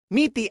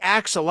Meet the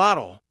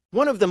axolotl,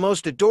 one of the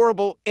most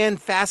adorable and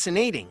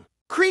fascinating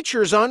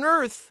creatures on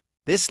Earth.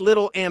 This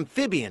little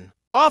amphibian,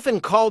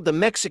 often called the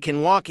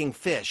Mexican walking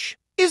fish,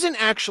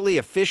 isn't actually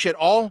a fish at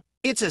all.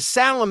 It's a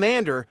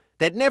salamander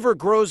that never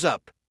grows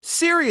up.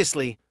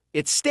 Seriously,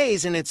 it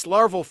stays in its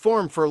larval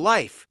form for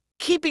life,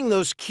 keeping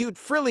those cute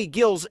frilly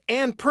gills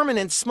and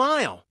permanent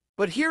smile.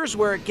 But here's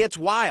where it gets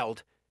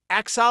wild.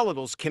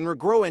 Axolotls can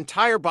regrow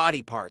entire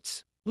body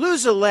parts.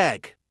 Lose a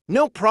leg,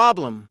 no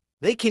problem.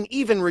 They can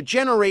even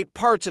regenerate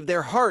parts of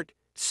their heart,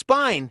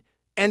 spine,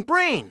 and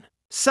brain.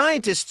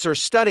 Scientists are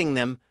studying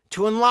them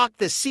to unlock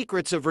the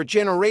secrets of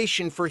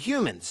regeneration for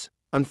humans.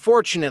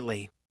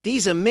 Unfortunately,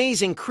 these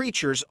amazing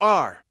creatures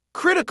are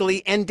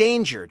critically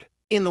endangered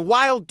in the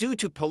wild due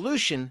to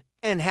pollution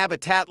and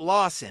habitat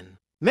loss in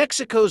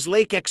Mexico's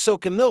Lake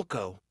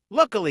Xochimilco.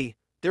 Luckily,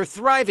 they're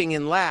thriving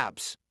in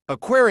labs,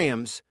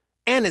 aquariums,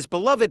 and as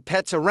beloved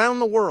pets around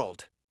the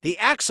world. The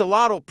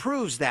axolotl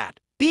proves that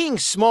being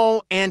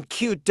small and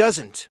cute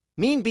doesn't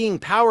mean being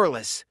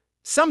powerless.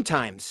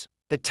 Sometimes,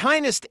 the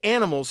tiniest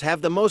animals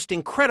have the most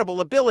incredible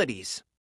abilities.